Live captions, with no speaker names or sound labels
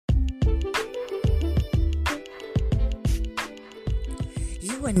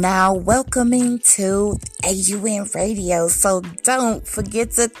You are now welcoming to AUN Radio, so don't forget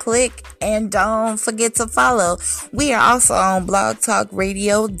to click and don't forget to follow. We are also on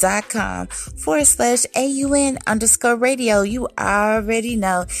blogtalkradio.com/AUN_radio. You already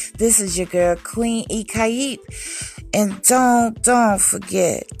know this is your girl Queen Ikaip. And don't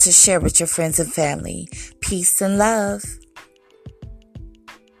forget to share with your friends and family. Peace and love.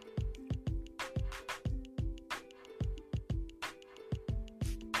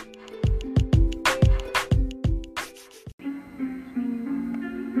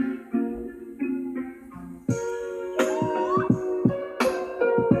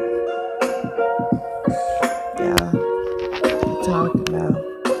 Talk about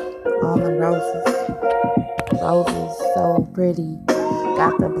all the roses. Roses so pretty.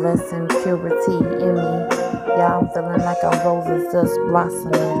 Got the blessing purity in me. Yeah, I'm feeling like I'm roses just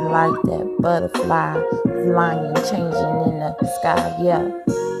blossoming like that butterfly flying, changing in the sky. Yeah,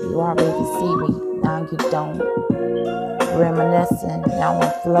 you already see me. Now you don't. Reminiscing. Now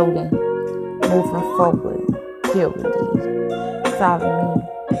I'm floating. Moving forward. Purity. Solving me.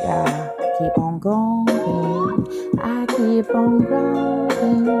 Yeah, keep on going. I keep on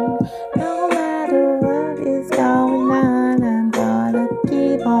growing. No matter what is going on, I'm gonna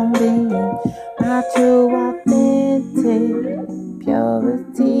keep on being my true, authentic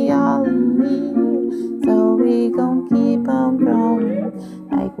purity all in me. So we gon' keep on growing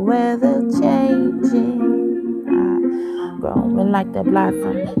like weather changing. Growing like the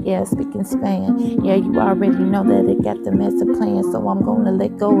blossom, yeah, speaking span. Yeah, you already know that it got the master plan. So I'm gonna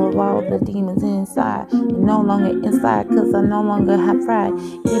let go of all the demons inside. And no longer inside, cause I no longer have pride.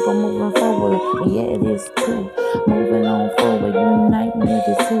 Keep on moving forward, and yeah, it is true. Moving on forward, uniting it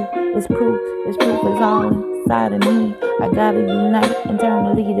is true. It's proof, it's all inside of me. I gotta unite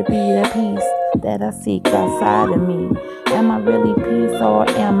internally to be the peace that I seek outside of me. Am I really peace or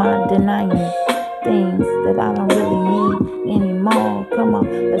am I denying things that I don't really need anymore? Come on,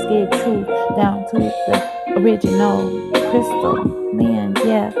 let's get true down to the original crystal. Man,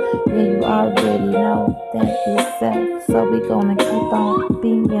 yeah, you already know that yourself. So we gonna keep on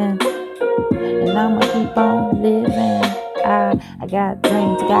being, and I'ma keep on living. I got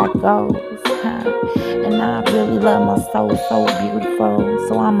dreams, got goals, and I really love my soul, so beautiful.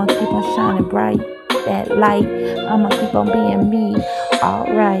 So I'ma keep on shining bright, that light. I'ma keep on being me,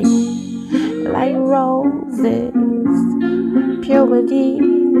 alright. Like roses, purity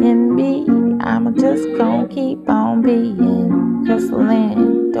in me. I'm just gonna keep on being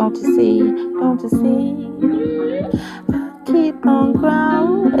crystalline. Don't you see? Don't you see? I keep on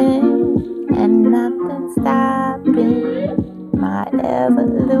growing and nothing stopping my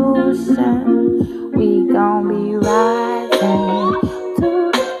evolution. We gon' be rising to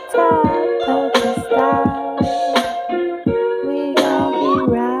the top. Don't you stop. We gon' be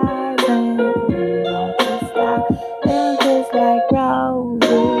rising. Don't you stop. And just like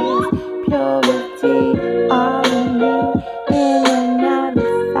roses, purity all in me, in and out of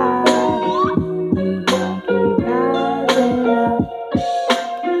sight. We gon' keep rising up.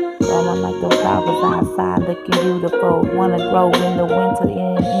 Growing like the flowers outside, looking beautiful. Wanna grow in the winter,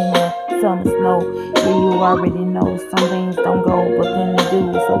 in the summer snow. Yeah, you already know some things don't go, but then they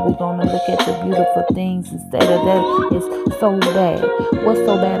do. So we gonna look at the beautiful things instead of that. It's so bad. What's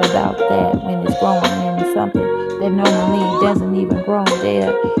so bad about that when it's growing into something that normally doesn't even grow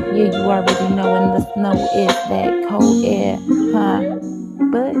there? Yeah, you already know in the snow is that cold air,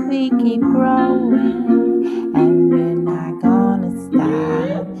 but we keep growing and we're not gonna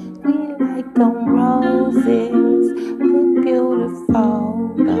stop. We like them roses, look beautiful,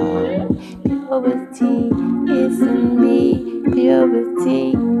 though. Purity is in me,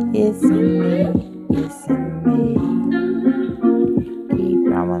 purity is in me, it's in me. Keep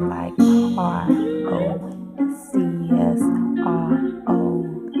growing like ROSES,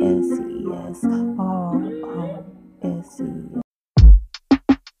 ROSES, ROSES.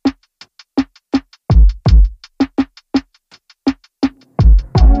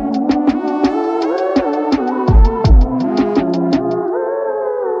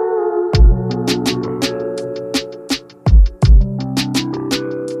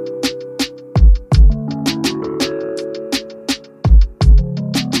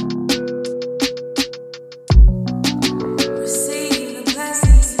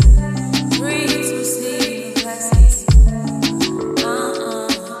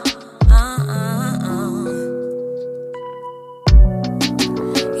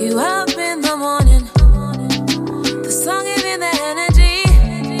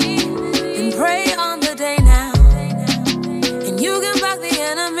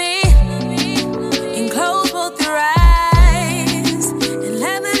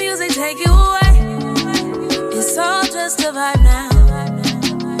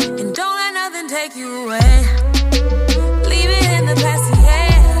 away. Leave it in the past,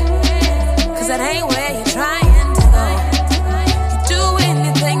 yeah. Cause that ain't where you're trying to go. You do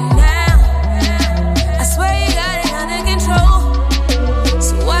anything now. I swear you got it under control.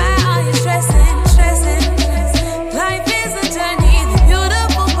 So why are you stressing, stressing? Life is a journey. The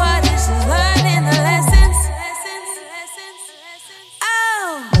beautiful part is just learning the lessons.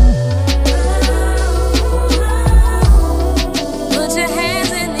 Oh. Put your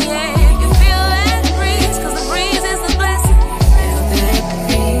hands in the air if you feel that breeze. Cause the breeze is a blessing. Feel that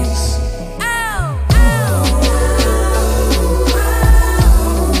breeze. Oh, oh.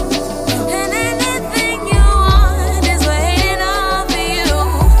 And anything you want is waiting on for you.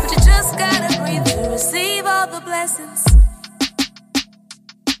 But you just gotta breathe to receive all the blessings.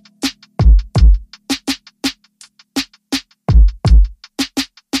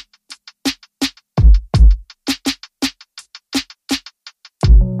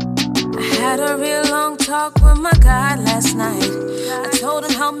 I had a real long talk with my God last night. I told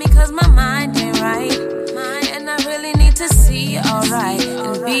him help me cause my mind ain't right. And I really need to see alright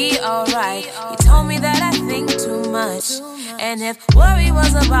and be alright. He told me that I think too much. And if worry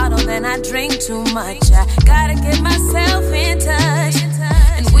was a bottle, then I drink too much. I gotta get myself in touch.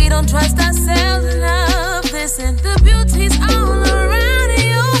 And we don't trust ourselves enough. Listen, the beauty's all around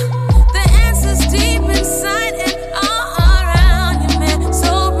you. The answer's deep inside and all around you, man.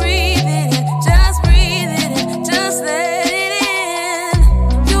 So breathe it in, just breathe it in, just let it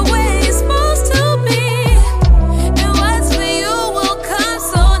in. You're where you're supposed to be, and what's for you will come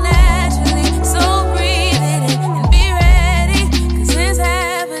so naturally. So breathe it in and be ready, cause it's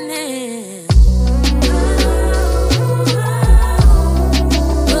happening.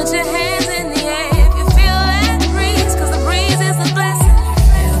 Put your hands in the air if you feel that breeze, cause the breeze is a blessing.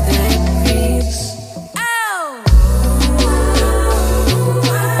 Feel that breeze. Oh.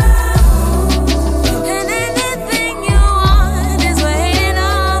 And anything you want is waiting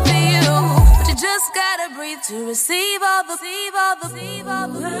on for you. But you just gotta breathe to receive all the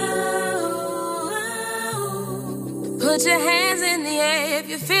Put your hands in the air if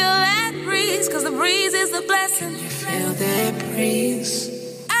you feel that breeze, cause the breeze is a blessing. You feel that breeze.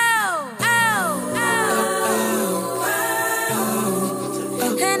 Oh, oh,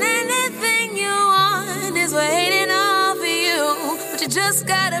 oh. And anything you want is waiting on for you. But you just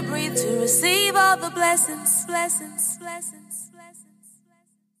gotta breathe to receive all the blessings, blessings, blessings, blessings.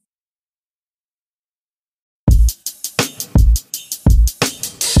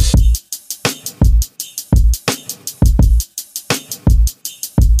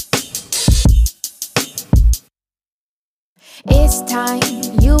 It's time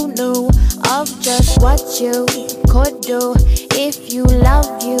you knew of just what you could do. If you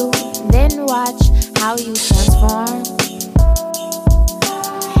love you, then watch how you transform.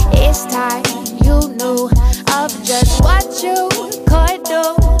 It's time you knew of just what you could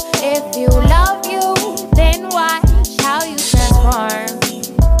do. If you love you, then watch how you transform.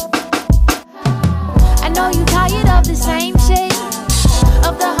 I know you tired of the same shit,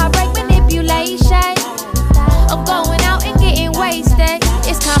 of the heartbreak manipulation, of going out and getting wasted.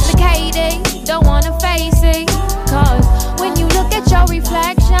 It's complicated, don't wanna face it. Cause when you look at your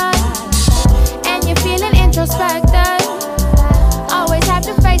reflection and you're feeling introspective, always have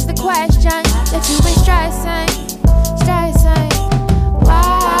to face the question that you've been stressing.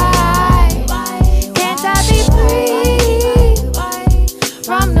 Why can't I be free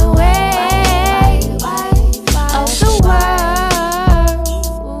from the way of the world?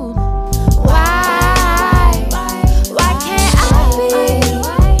 Why can't I be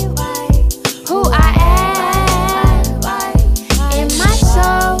who I am in my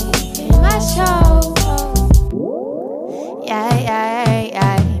soul,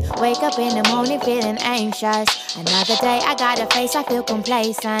 Yeah. Wake up in the morning feeling anxious. Another day I gotta face, I feel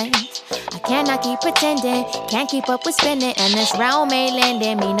complacent. I cannot keep pretending, can't keep up with spending, and this realm ain't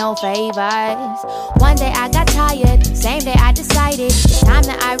lending me no favors. One day I got tired, same day I decided it's time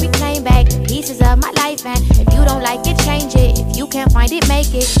that I reclaim back pieces of my life. And if you don't like it, change it. If you can't find it,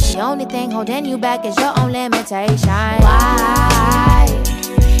 make it. The only thing holding you back is your own limitation. Why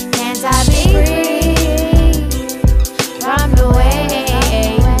can't I be free from the ways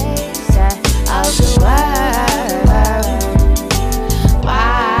of the world?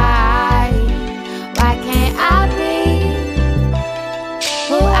 Why can't I be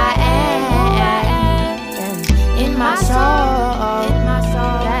who I am in my soul?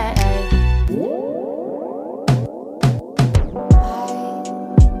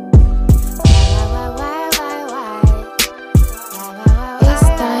 It's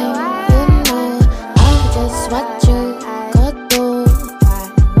time you know of just what you could do.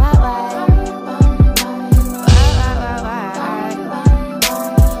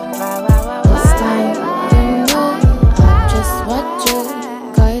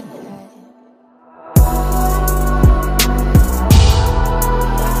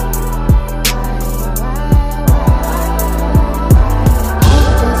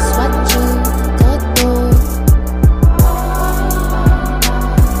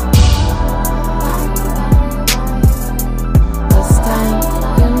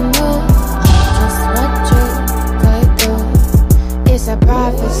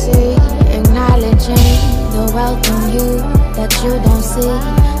 prophecy, acknowledging the wealth in you that you don't see,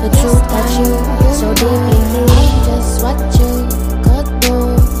 the truth that you so deeply need, just what you could do.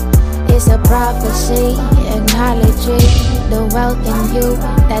 It's a prophecy, acknowledging the wealth in you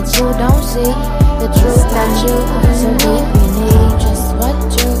that you don't see, the truth that you so deeply need, just what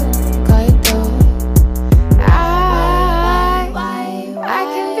you could do. I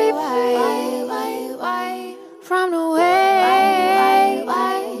can be free from the weight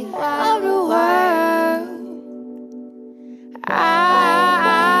of the world.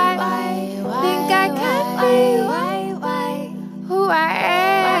 I think I can be who I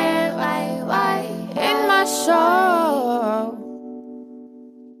am in my soul.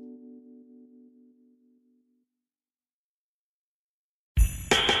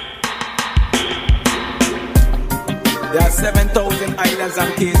 There are 7,000 islands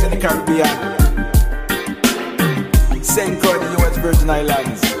and cays in the Caribbean. St. Croix, the US Virgin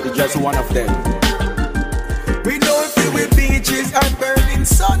Islands, is just one of them. We know filled with beaches and burning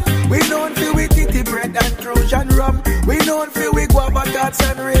sun. We know filled with titty bread and Trojan rum. We know filled with guava tarts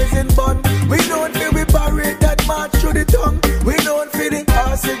and raisin bun. We know filled with parade that march through the tongue. We know filled the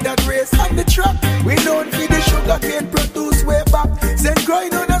horses that race on the track. We know filled the sugar cane produced way back. St. Croix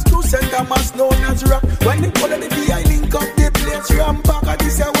known as True, St. Thomas known as Rock. When the call of the VI link up the place ram back. And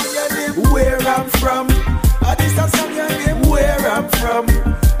this is what your name, where I'm from. And this is song your name, where I'm from.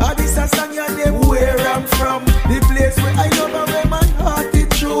 And this is song your name, where I'm from. The place where I love and where my heart it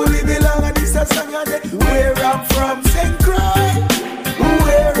truly belong. And this is song your name, where I'm from. St. Croix,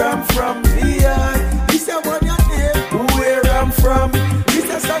 where I'm from. Yeah, this is what your name, where I'm from. This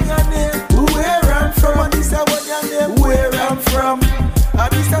is song your name, where I'm from. And this is what your name, where I'm from.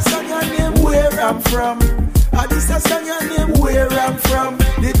 And this is song your name, where I'm from. And this is song your name, where I'm from.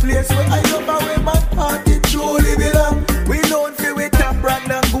 The place where I love and where my heart it truly belong. We known for with top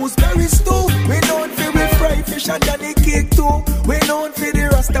brand and gooseberry stew. We known for with fried fish and Johnny cake too. We known for the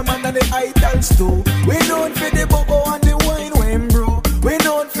Rastaman and the idols too. We known for the bobo and the wine when brew. We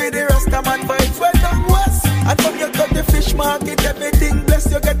known for the Rastaman vibes well down west. And from you got the fish market, everything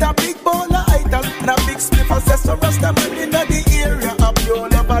blessed. You get a big bowl of idol and a big spliff of some Rastaman in the area of your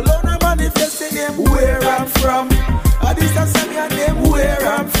love alone. I manifest the name where I'm from. And this is song your name where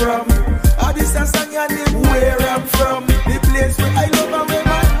I'm from. And this is song your name where I'm from. The place where I love and where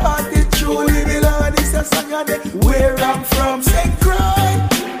my heart it truly belong. And this is song your name where I'm from. St. Croix,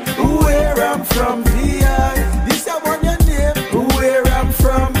 where I'm from. Yeah, this is one your name where I'm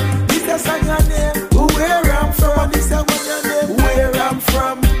from. This is song your name where I'm from. And this is one your name where I'm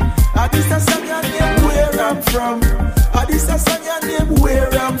from. And this is song your name where I'm from. And this is song your name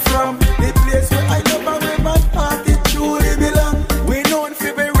where I'm from. The place where I love and where my heart it truly belong. We known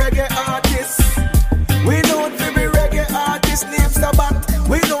for be reggae artists. We known for be reggae artists named Sabat.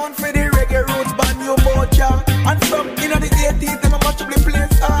 We known for the reggae roots band New Moja. And from in the 80s, them a match up the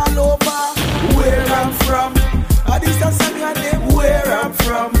place all over. Where I'm from. And this is song your name where I'm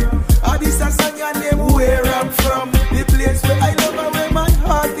from. And this is song your name where I'm from. The place where I love and where my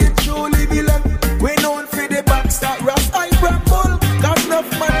heart it truly belong. We known for the backstar Ras I Bramble. Got enough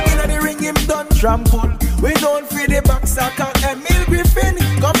man in the ring him done trample. We known for the backstar called Emil Griffin.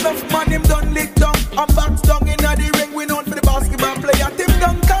 Got enough man him done lick down and backs down in the ring. We known for the basketball player Tim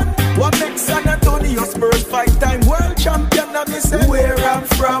Duncan. What makes San Antonio Spurs 5-time world champion? And me say where I'm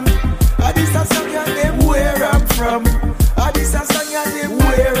from. And this is song your name where I'm from. And this is song your name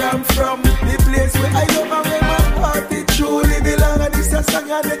where I'm from. The place where I love and where my heart it truly belong. And this is song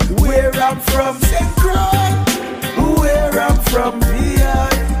your name where I'm from. St. Croix, where I'm from. Yeah,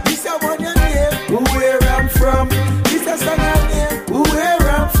 this is one your name where I'm from. This is song your name where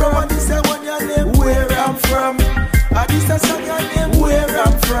I'm from. And this is one your name where I'm from. And this is song your name where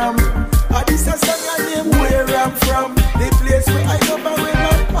I'm from. And this is song your name where I'm from. The place where I love and where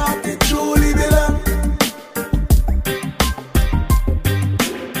my heart it truly belong.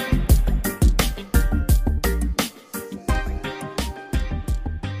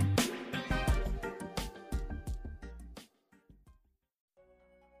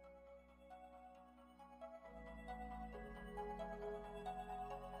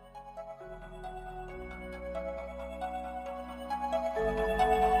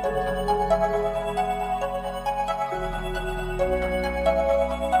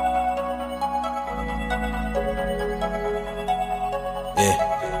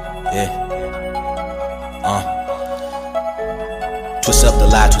 up the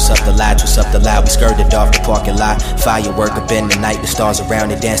lie, twist up the lie, twist up the lie. We skirted off the parking lot. Firework up in the night, the stars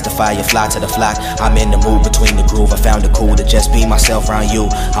around it dance, the firefly to the flock. I'm in the mood between the groove. I found it cool to just be myself around you.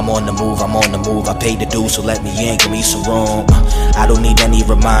 I'm on the move, I'm on the move. I paid the dues, so let me in, give me some room. I don't need any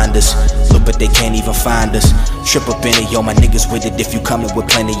reminders. Look, but they can't even find us. Trip up in it, yo, my niggas with it if you coming with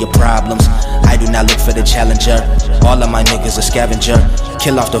plenty of problems. I do not look for the challenger. All of my niggas a scavenger.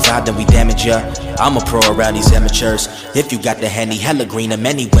 Kill off the vibe, then we damage ya. I'm a pro around these amateurs. If you got the Henny, hella green, and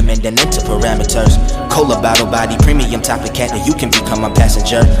many women, then into parameters. Cola bottle body, premium top of cat, and you can become my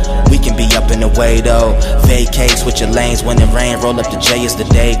passenger. We can be up in the way though. Vacate, switch your lanes when it rain. Roll up the J as the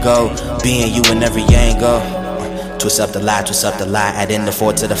day go. Being you in every angle. Twist up the lie, add in the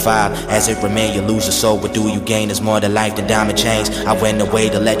 4 to the 5. As it remain, you lose your soul. What do you gain is more than life than diamond chains. I went away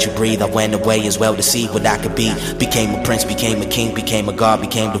to let you breathe. I went away as well to see what I could be. Became a prince, became a king, became a god,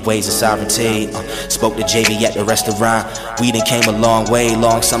 became the ways of sovereignty. Spoke to JV at the restaurant. We done came a long way,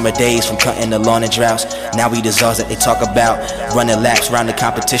 long summer days from cutting the lawn and droughts. Now we the czars that they talk about. Running laps, round the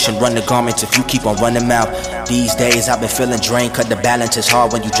competition, run the garments if you keep on running out. These days I've been feeling drained, cut the balance is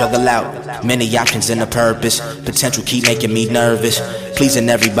hard when you juggle out. Many options and a purpose. Potential keep making me nervous. Pleasing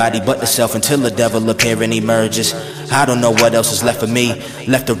everybody but the self until the devil appear and emerges. I don't know what else is left for me.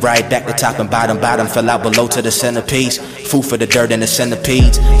 Left to right, back to top and bottom. Bottom fell out below to the centerpiece. Food for the dirt and the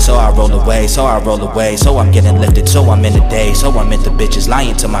centipedes. So I roll away, so I'm getting lifted, so I'm in the day. So I'm into bitches,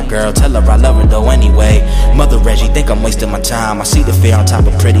 lying to my girl. Tell her I love her though anyway. Mother Reggie, think I'm wasting my time. I see the fear on top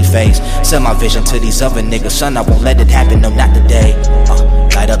of pretty face. Sell my vision to these other niggas. Son, I won't let it happen, no not today.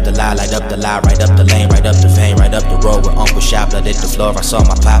 Light up the lie, right up the lane, right up the vein, right up the road where Uncle shot blood hit the floor. I saw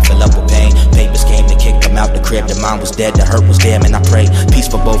my pop fill up with pain. Papers came to kick them out the crib. The mom was dead, the hurt was there, man. I pray peace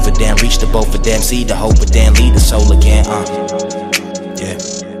for both of them, reach to both of them, see the hope, but then lead the soul again. Yeah.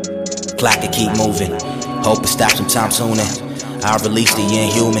 Clock can keep moving. Hope it stops sometime soon. I'll release the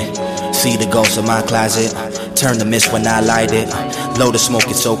inhuman. See the ghost of my closet. Turn the mist when I light it. Blow the smoke,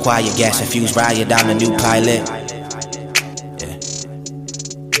 it's so quiet. Gas infused riot, I'm the new pilot.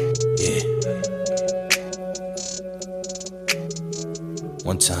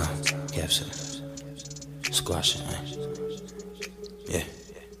 One time, capsule, squash it, man.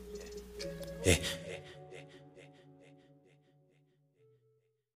 Yeah.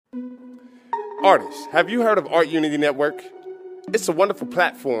 Artists, have you heard of Art Unity Network? It's a wonderful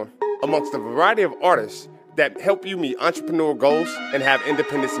platform amongst a variety of artists that help you meet entrepreneurial goals and have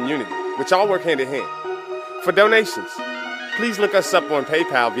independence and unity, which all work hand in hand. For donations, please look us up on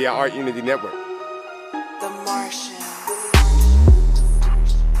PayPal via Art Unity Network. The Martian.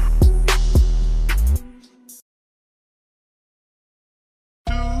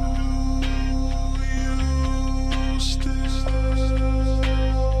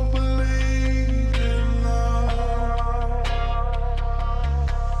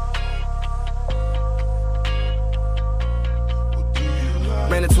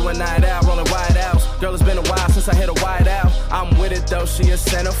 Ran into a night out, rolling wide out. Girl, it's been a while since I hit a wide out. I'm with it though, she a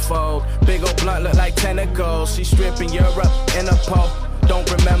centerfold. Big old blunt look like tentacles. She stripping Europe in a pole.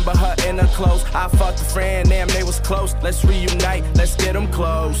 Don't remember her inner clothes. I fucked a friend, damn, they was close. Let's reunite, let's get them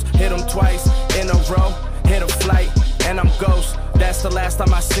close. Hit them twice in a row. Hit a flight, and I'm ghost. That's the last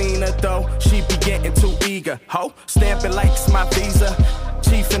time I seen her though. She be getting too eager. Ho, stamping like it's my visa.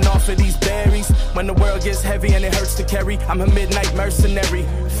 Chiefing off of these berries. When the world gets heavy and it hurts to carry, I'm a midnight mercenary.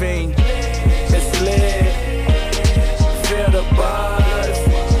 Fiend, it's lit. Feel the buzz.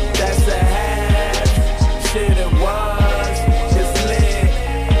 That's a half. Shit it was. It's lit.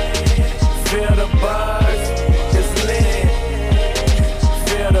 Feel the buzz. It's lit.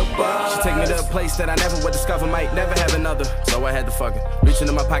 Feel the buzz. She take me to a place that I never would discover. Might never have another. So I had to fuck it. Reaching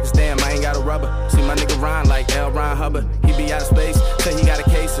in my pockets, damn, I ain't got a rubber. See my nigga Ryan like L. Ron Hubbard. He be out of space. Say he got a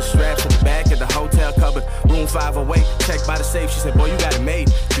case of straps in the back of the hotel cupboard. Room 508, checked by the safe. She said, boy, you got it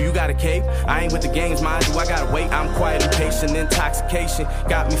made. Do you got a cape? I ain't with the games, mind you, I gotta wait. I'm quiet and patient. Intoxication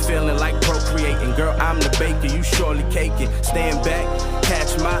got me feeling like procreating. Girl, I'm the baker, you surely cake it. Stand back,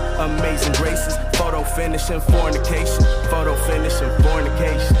 catch my amazing graces. Photo finishing, fornication. Photo finishing,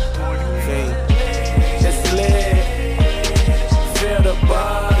 fornication. Fiend. It's lit. Feel the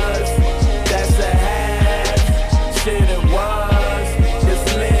buzz. That's a half. Shit it was. It's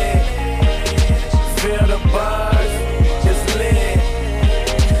lit. Feel the buzz. It's lit.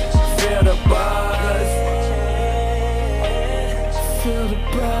 Feel the buzz. Feel the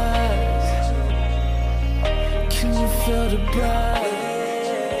buzz. Can you feel the buzz?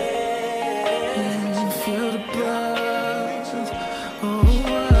 Feel the buzz. Oh,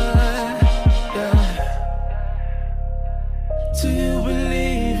 yeah. Do you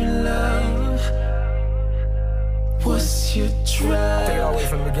believe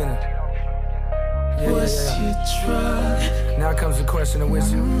from the beginning. What's your drug? Now comes the question of which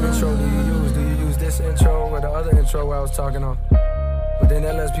intro do you use? Do you use this intro or the other intro I was talking on? But then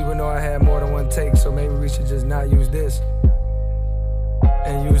that lets people know I had more than one take, so maybe we should just not use this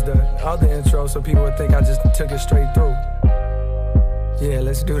and use the other intro so people would think I just took it straight through. Yeah,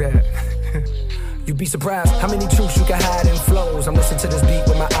 let's do that. You'd be surprised how many truths you can hide in flows. I'm listening to this beat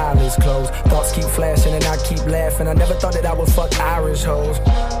with my eyelids closed. Thoughts keep flashing and I keep laughing. I never thought that I would fuck Irish hoes.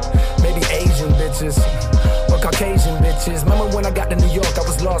 Maybe Asian bitches or Caucasian bitches. Remember when I got to New York, I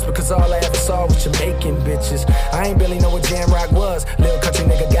was lost because all I ever saw was Jamaican bitches. I ain't really know what jam rock was. Little country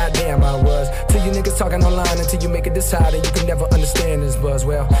nigga, goddamn I was. Till you niggas talking online until you make it decide and you can never understand this buzz.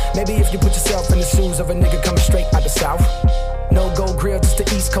 Well, maybe if you put yourself in the shoes of a nigga coming straight out the south. No gold grill, just the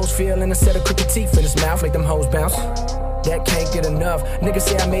East Coast feel and a set of crooked teeth in his mouth, make them hoes bounce. That can't get enough. Niggas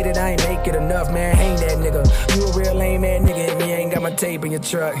say I made it, I ain't make it enough. Man, ain't that nigga. You a real lame ass nigga if you ain't got my tape in your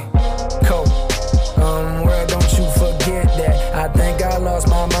truck. Cool. World, don't you forget that. I think I lost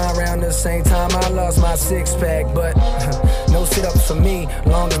my mind around the same time I lost my six-pack. But no sit-ups for me,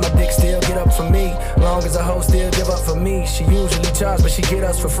 long as my dick still get up for me. Long as a hoe still give up for me. She usually charge, but she get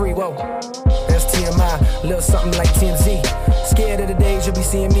us for free. Whoa, that's TMI, little something like TMZ. Scared of the days you'll be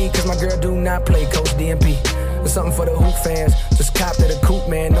seeing me, cause my girl do not play Coach DMP. There's something for the hoop fans, just cop to the coupe,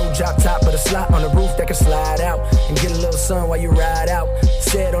 man. No drop top, but a slot on the roof that can slide out and get a little sun while you ride out.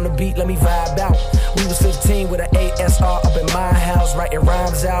 Said on the beat, let me vibe out. We was 15 with an ASR up in my house, writing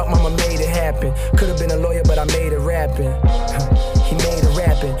rhymes out. Mama made it happen. Could've been a lawyer, but I made it rapping. He made it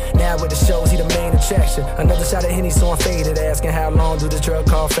rapping. Now with the shows, he the main attraction. Another shot of Henny, so I'm faded, asking how long do this drug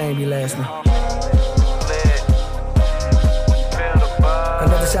called fame be lasting?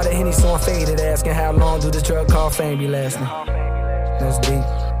 Another shot of Henny, so I'm faded, asking how long do this drug called fame be lasting? That's deep.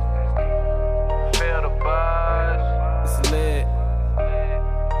 Feel the buzz. It's lit.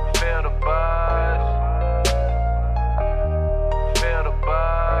 Feel the buzz. Feel the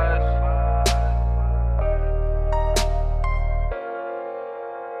buzz.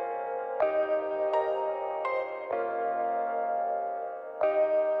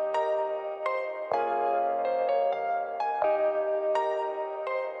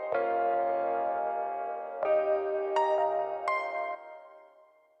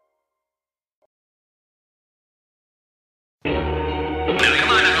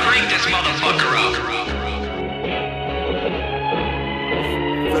 Motherfucker up.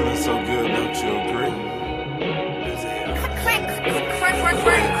 Feeling so good, don't you agree?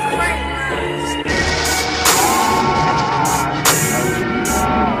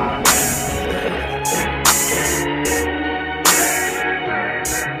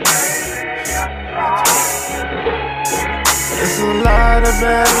 There's a lot of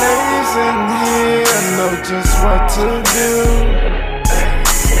bad ladies in here, I know just what to do.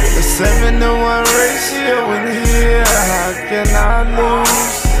 The 7-to-1 ratio in here, how can I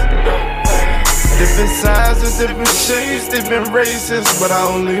lose? Different sizes, different shapes, different races, but I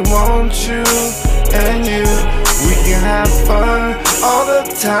only want you and you. We can have fun all the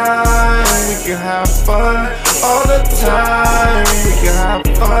time. We can have fun all the time. We can have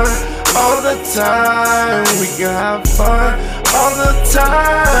fun all the time. We can have fun all the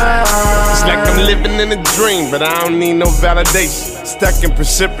time. It's like I'm living in a dream, but I don't need no validation. Stuck in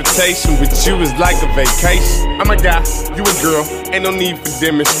precipitation, with you is like a vacation. I'm a guy, you a girl, ain't no need for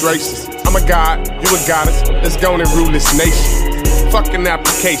demonstrations. I'm a god, you a goddess, let's go and rule this nation. Fucking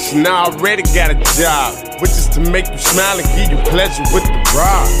application, I already got a job, which is to make you smile and give you pleasure with the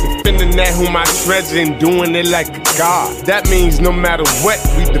rod. Defending that who my treasure and doing it like a god. That means no matter what,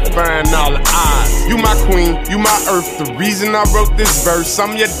 we define all the odds. You my queen, you my earth, the reason I wrote this verse.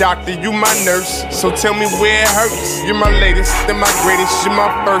 I'm your doctor, you my nurse, so tell me where it hurts. You're my latest, then my greatest, you're my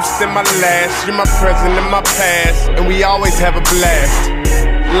first, then my last. You're my present and my past, and we always have a blast.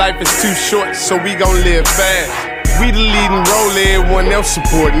 Life is too short, so we gon' live fast. We the leading role, everyone else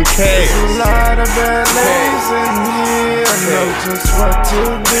supporting cash. There's a lot of bad ladies in here, I know just what to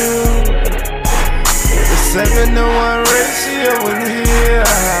do. The 7-to-1 ratio in here,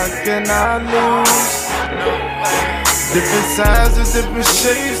 how can I lose? Different sizes, different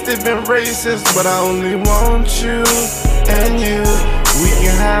shapes, different races, but I only want you and you. We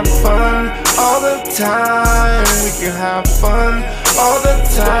can have fun all the time. We can have fun all the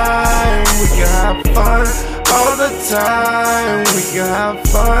time. We can have fun all the time. We can have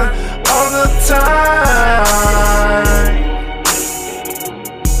fun all the time.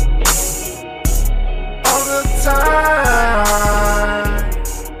 All the time.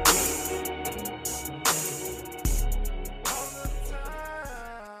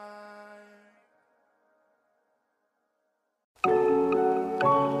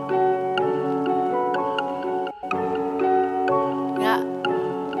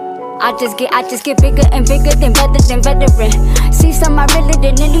 I just get bigger and bigger than veteran. See some I really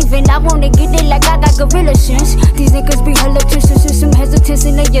didn't even. I wanna get it like I got gorilla sense. These niggas be hella twisted, some hesitance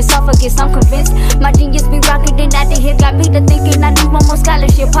in their esophagus. I'm convinced my genius be rocketing out the hip. Got me to thinking I need one more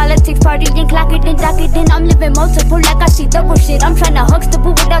scholarship. Politics, party, and clock it and dock it. Then I'm living multiple like I see double shit. I'm tryna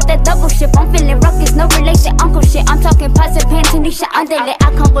Huxtable without that double shit. I'm feeling ruckus, no relation, uncle shit. I'm talking pots and pants and Nisha underlit.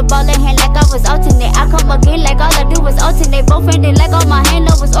 I come with ball in hand like I was alternate. I come again like all I do is alternate. Both ending like all my hand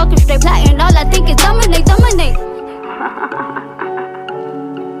was orchestrate. Plotting, all I think is dominate.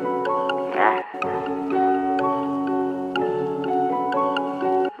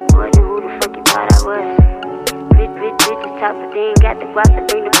 Wonder who the fuck you thought I was. Bitches talk, but they ain't got the guap to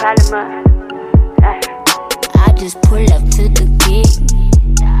bring the problem up. I just pull up to the gig.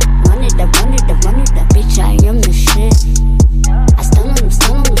 Run it up, bitch, I am the shit. I stun on them,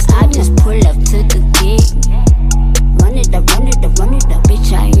 I just pull up to the gig. Run it up,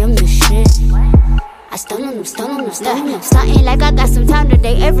 bitch, I am the shit. I stun on them. Stuntin' like I got some time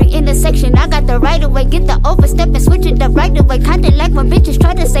today. Every intersection, I got the right of way. Get the overstep and switch it up right away. Kinda like when bitches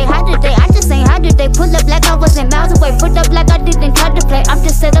try to say hi today. I just ain't hi today. Pull up like I wasn't miles away. Put up like I didn't try to play. I'm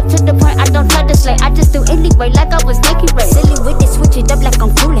just set up to the point, I don't try to slay. I just do anyway, like I was Nicky Ray. Silly with it, switch it up like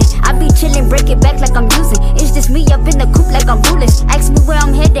I'm fooling. I be chillin', break it back like I'm using. It's just me up in the coop like I'm ruling. Ask me where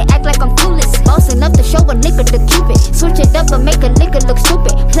I'm headed, act like I'm clueless. Bossing up to show a nigga to keep it. Switch it up and make a nigga look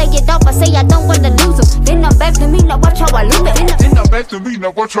stupid. Play it off, I say I don't wanna lose him. Then I'm back to me, now watch how I loop it.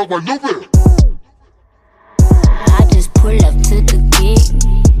 I just pull up to the gig.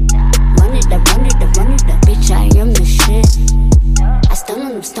 Run it up, bitch, I am the shit. I stun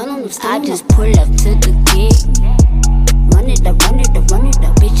on them. I just pull up to the gig. Run it up,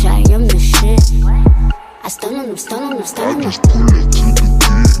 bitch, I am the shit. I stun on them. I just pull up to the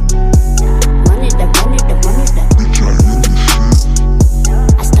gig. Run it up, bitch, I am the shit.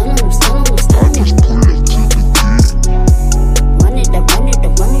 I stun on them. I just pull up to the gig. Run it up,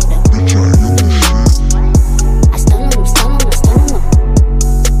 bitch, I am the shit. I stun on them.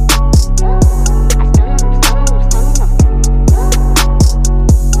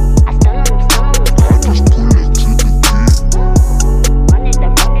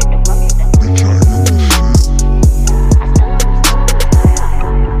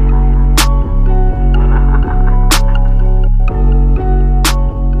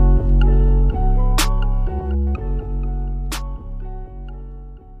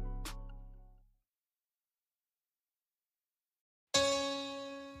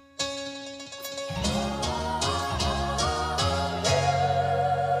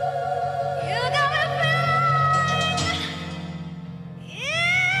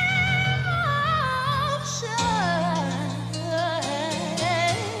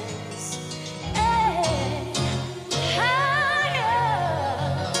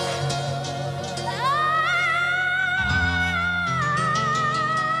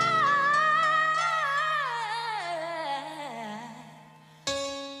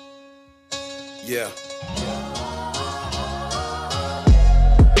 Yeah.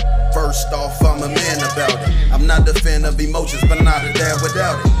 First off, I'm a man about it. I'm not a fan of emotions, but not a dad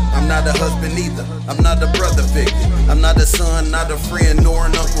without it. I'm not a husband either. I'm not a brother figure. I'm not a son, not a friend, nor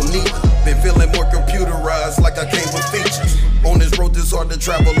an uncle neither. Been feeling more computerized like I came with features. On this road that's hard to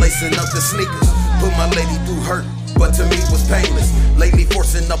travel, lacing up the sneakers. Put my lady through hurt, but to me was painless. Lately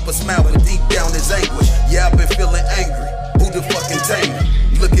forcing up a smile, but deep down is anguish. Yeah, I've been feeling angry. Who the fucking tame me?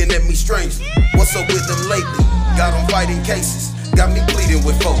 Looking at me strangely. What's up with them lately? Got them fighting cases. Got me pleading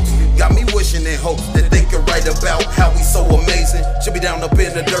with folks. Got me wishing and hopes that they could write about how we so amazing. Should be down up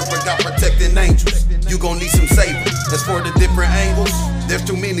in the dirt, but got protecting angels. You gon' need some saving. As for the different angles, there's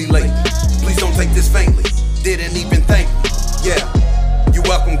too many lately. Please don't take this faintly. Didn't even thank me. Yeah. You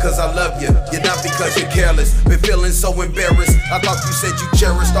welcome cause I love you. You're not because you're careless. Been feeling so embarrassed. I thought you said you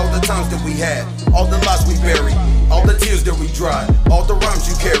cherished all the times that we had. All the lies we buried. All the tears that we dried. All the rhymes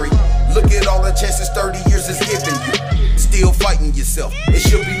you carry. Look at all the chances 30 years is giving you. Still fighting yourself. It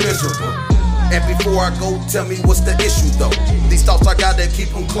should be miserable. And before I go, tell me what's the issue though. These thoughts I gotta keep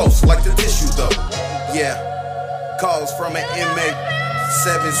them close like the tissue though. Yeah. Calls from an inmate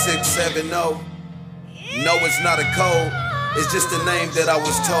 7670. No, it's not a code. It's just a name that I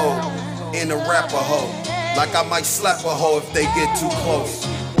was told in a rapper hole. Like I might slap a hoe if they get too close.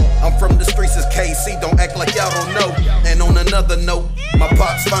 I'm from the streets as KC, don't act like y'all don't know. And on another note, my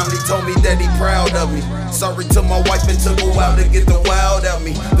pops finally told me that he proud of me. Sorry to my wife, it took a while to get the wild out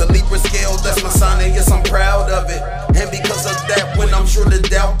me. The Libra scale, that's my sign, and yes, I'm proud of it. And because of that, when I'm sure the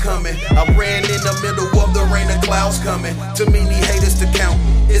doubt coming, I ran in the middle of the rain of clouds coming. Too many haters to count,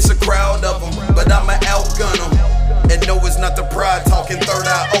 it's a crowd of them, but I'ma outgun them. And no, it's not the pride talking, third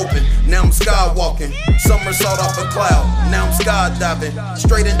eye eye open. Now I'm skywalking, somersault off a cloud. Now I'm skydiving,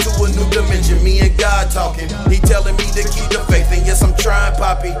 straight into a new dimension. Me and God talking. He telling me to keep the faith, and yes I'm trying,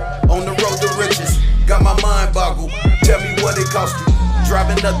 Poppy. On the road to riches, got my mind boggled. Tell me what it cost you.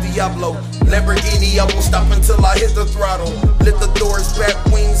 Driving a Diablo, Lamborghini, I won't stop until I hit the throttle. Lit the doors, back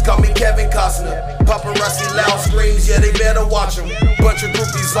wings, call me Kevin Costner. Paparazzi loud screams, yeah they better watch them. Bunch of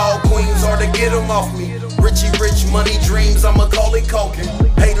groupies, all queens, hard to get them off me. Richie rich, money dreams, I'ma call it coking.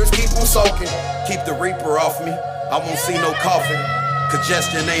 Haters keep on soaking, keep the reaper off me. I won't see no coffin,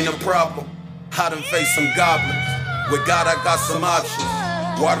 congestion ain't a problem. I done faced some goblins, with God I got some options.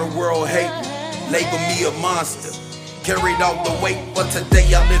 Why the world hate me, label me a monster. Carried out the weight, but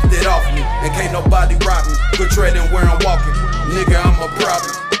today I lift it off me. And can't nobody rock me, quit treading where I'm walking. Nigga, I'm a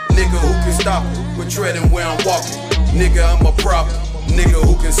problem. Nigga, who can stop me? Quit treading where I'm walking. Nigga, I'm a problem. Nigga,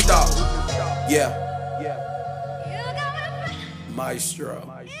 who can stop me? Yeah. Maestro.